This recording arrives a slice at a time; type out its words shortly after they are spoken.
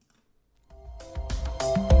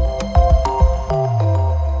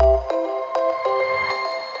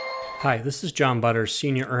Hi, this is John Butters,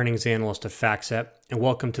 Senior Earnings Analyst at FactSet, and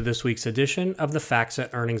welcome to this week's edition of the FactSet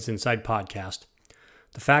Earnings Insight Podcast.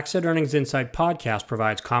 The FactSet Earnings Insight Podcast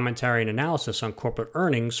provides commentary and analysis on corporate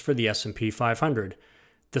earnings for the S&P 500.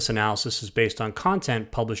 This analysis is based on content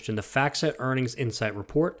published in the FactSet Earnings Insight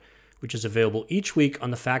Report, which is available each week on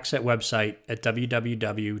the FactSet website at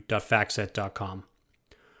www.factset.com.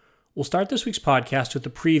 We'll start this week's podcast with a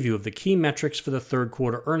preview of the key metrics for the third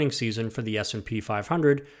quarter earnings season for the S&P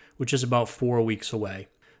 500, which is about 4 weeks away.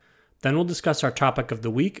 Then we'll discuss our topic of the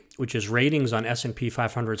week, which is ratings on S&P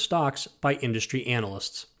 500 stocks by industry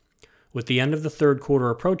analysts. With the end of the third quarter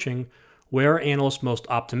approaching, where are analysts most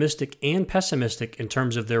optimistic and pessimistic in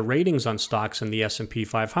terms of their ratings on stocks in the S&P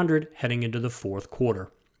 500 heading into the fourth quarter?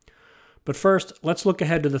 But first, let's look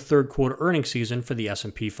ahead to the third quarter earnings season for the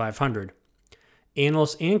S&P 500.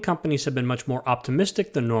 Analysts and companies have been much more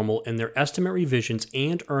optimistic than normal in their estimate revisions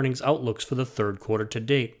and earnings outlooks for the third quarter to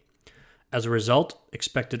date. As a result,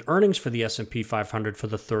 expected earnings for the S&P 500 for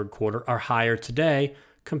the third quarter are higher today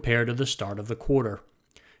compared to the start of the quarter.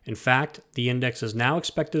 In fact, the index is now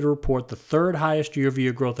expected to report the third highest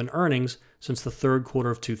year-over-year growth in earnings since the third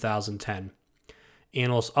quarter of 2010.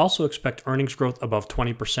 Analysts also expect earnings growth above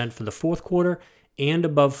 20% for the fourth quarter and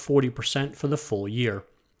above 40% for the full year.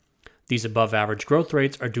 These above-average growth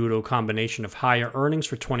rates are due to a combination of higher earnings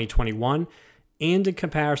for 2021 and in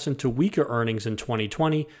comparison to weaker earnings in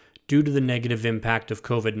 2020 due to the negative impact of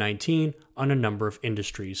COVID-19 on a number of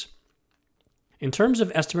industries. In terms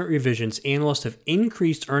of estimate revisions, analysts have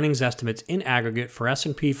increased earnings estimates in aggregate for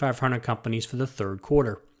S&P 500 companies for the third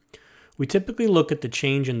quarter. We typically look at the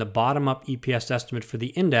change in the bottom-up EPS estimate for the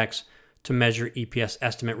index to measure EPS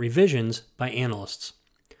estimate revisions by analysts.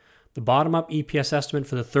 The bottom-up EPS estimate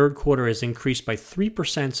for the third quarter has increased by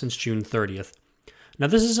 3% since June 30th. Now,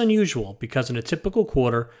 this is unusual because in a typical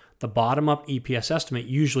quarter, the bottom-up EPS estimate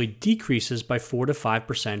usually decreases by 4 to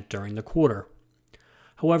 5% during the quarter.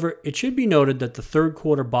 However, it should be noted that the third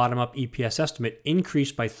quarter bottom-up EPS estimate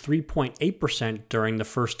increased by 3.8% during the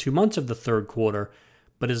first 2 months of the third quarter,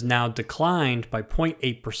 but has now declined by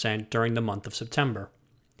 0.8% during the month of September.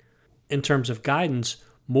 In terms of guidance,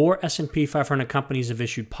 more S&P 500 companies have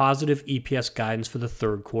issued positive EPS guidance for the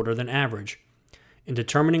third quarter than average. In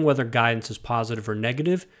determining whether guidance is positive or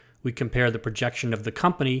negative, we compare the projection of the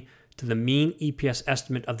company to the mean EPS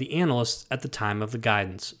estimate of the analysts at the time of the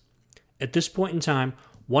guidance. At this point in time,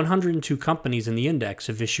 102 companies in the index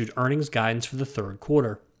have issued earnings guidance for the third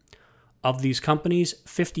quarter. Of these companies,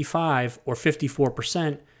 55 or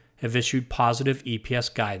 54% have issued positive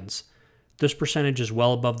EPS guidance. This percentage is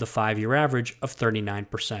well above the 5-year average of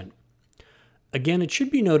 39%. Again, it should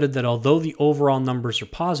be noted that although the overall numbers are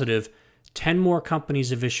positive, 10 more companies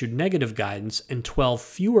have issued negative guidance and 12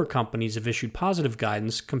 fewer companies have issued positive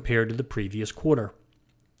guidance compared to the previous quarter.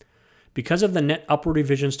 Because of the net upward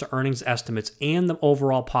revisions to earnings estimates and the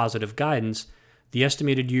overall positive guidance, the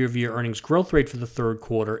estimated year-over-year earnings growth rate for the third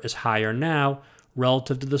quarter is higher now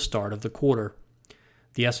relative to the start of the quarter.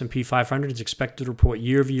 The S&P 500 is expected to report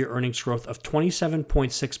year-over-year earnings growth of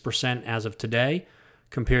 27.6% as of today,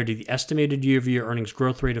 compared to the estimated year-over-year earnings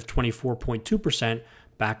growth rate of 24.2%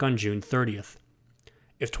 back on June 30th.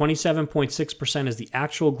 If 27.6% is the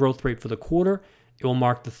actual growth rate for the quarter, it will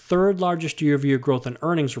mark the third largest year-over-year growth in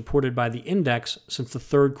earnings reported by the index since the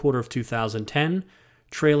third quarter of 2010,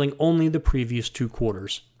 trailing only the previous 2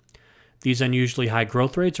 quarters. These unusually high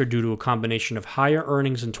growth rates are due to a combination of higher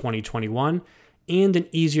earnings in 2021 and an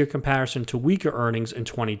easier comparison to weaker earnings in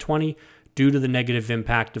 2020 due to the negative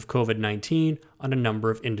impact of COVID-19 on a number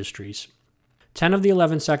of industries. 10 of the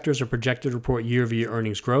 11 sectors are projected to report year-over-year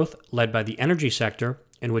earnings growth, led by the energy sector,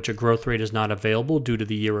 in which a growth rate is not available due to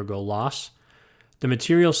the year-ago loss, the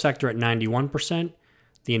materials sector at 91%,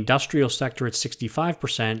 the industrial sector at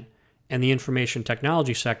 65%, and the information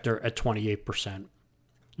technology sector at 28%.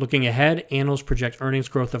 Looking ahead, analysts project earnings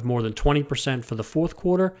growth of more than 20% for the fourth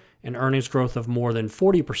quarter and earnings growth of more than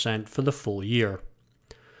 40% for the full year.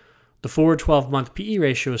 The forward 12-month PE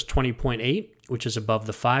ratio is 20.8, which is above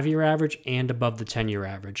the 5-year average and above the 10-year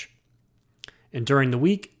average. And during the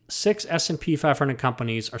week, 6 S&P 500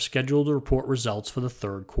 companies are scheduled to report results for the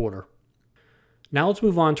third quarter. Now let's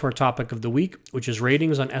move on to our topic of the week, which is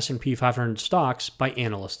ratings on S&P 500 stocks by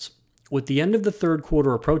analysts. With the end of the third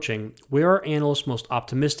quarter approaching, where are analysts most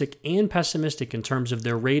optimistic and pessimistic in terms of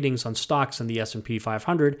their ratings on stocks in the S&P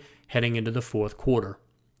 500 heading into the fourth quarter?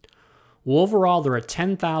 Well, overall, there are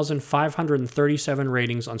 10,537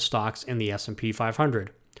 ratings on stocks in the S&P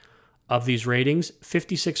 500. Of these ratings,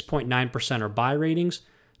 56.9% are buy ratings,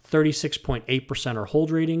 36.8% are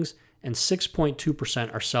hold ratings, and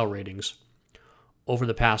 6.2% are sell ratings. Over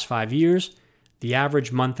the past 5 years, The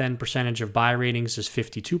average month-end percentage of buy ratings is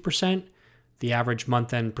 52%, the average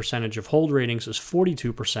month-end percentage of hold ratings is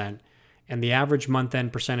 42%, and the average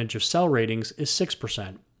month-end percentage of sell ratings is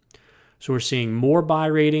 6%. So we're seeing more buy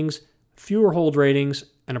ratings, fewer hold ratings,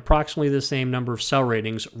 and approximately the same number of sell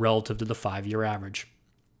ratings relative to the 5-year average.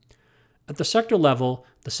 At the sector level,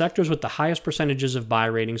 the sectors with the highest percentages of buy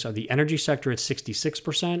ratings are the energy sector at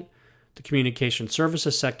 66%, the communication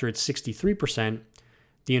services sector at 63%,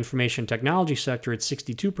 the information technology sector at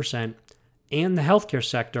 62%, and the healthcare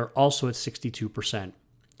sector also at 62%.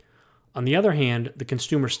 On the other hand, the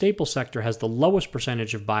consumer staples sector has the lowest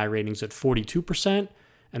percentage of buy ratings at 42%,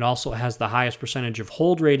 and also has the highest percentage of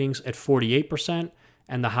hold ratings at 48%,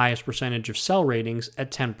 and the highest percentage of sell ratings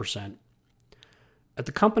at 10%. At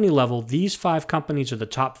the company level, these 5 companies are the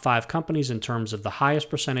top 5 companies in terms of the highest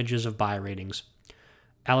percentages of buy ratings: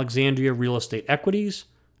 Alexandria Real Estate Equities,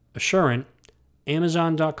 Assurant,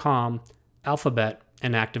 Amazon.com, Alphabet,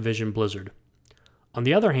 and Activision Blizzard. On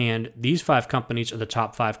the other hand, these 5 companies are the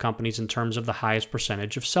top 5 companies in terms of the highest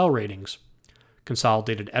percentage of sell ratings: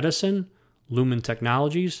 Consolidated Edison, Lumen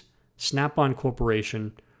Technologies, Snap-on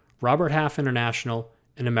Corporation, Robert Half International,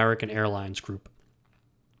 and American Airlines Group.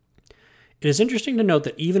 It is interesting to note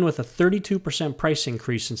that even with a 32% price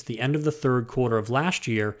increase since the end of the third quarter of last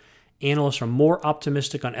year, analysts are more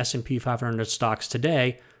optimistic on S&P 500 stocks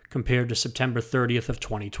today compared to September 30th of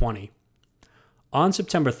 2020. On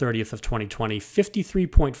September 30th of 2020,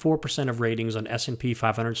 53.4% of ratings on S&P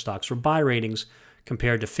 500 stocks were buy ratings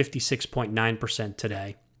compared to 56.9%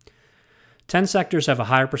 today. 10 sectors have a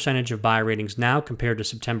higher percentage of buy ratings now compared to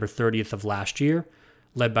September 30th of last year,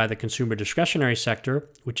 led by the consumer discretionary sector,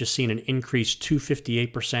 which has seen an increase to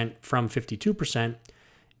 58% from 52%,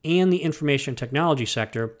 and the information technology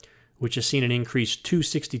sector, which has seen an increase to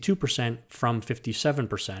 62% from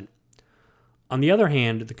 57%. On the other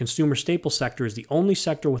hand, the consumer staples sector is the only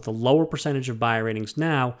sector with a lower percentage of buy ratings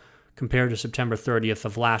now compared to September 30th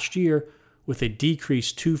of last year, with a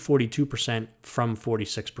decrease to 42% from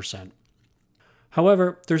 46%.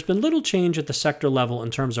 However, there's been little change at the sector level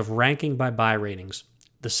in terms of ranking by buy ratings.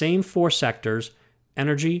 The same 4 sectors,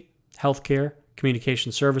 energy, healthcare,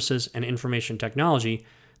 communication services, and information technology,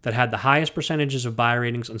 that had the highest percentages of buy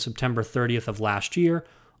ratings on September 30th of last year,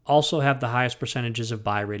 also have the highest percentages of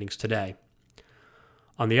buy ratings today.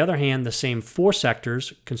 On the other hand, the same 4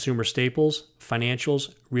 sectors, consumer staples,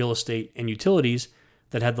 financials, real estate, and utilities,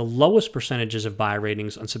 that had the lowest percentages of buy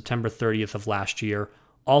ratings on September 30th of last year,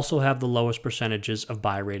 also have the lowest percentages of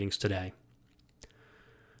buy ratings today.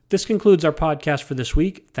 This concludes our podcast for this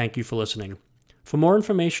week. Thank you for listening. For more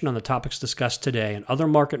information on the topics discussed today and other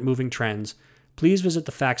market-moving trends, please visit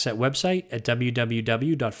the FactSet website at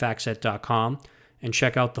www.factset.com and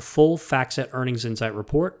check out the full FactSet Earnings Insight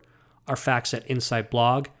Report, our FactSet Insight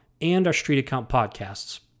blog, and our Street Account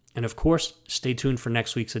podcasts. And of course, stay tuned for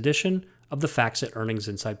next week's edition of the FactSet Earnings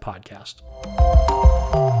Insight podcast.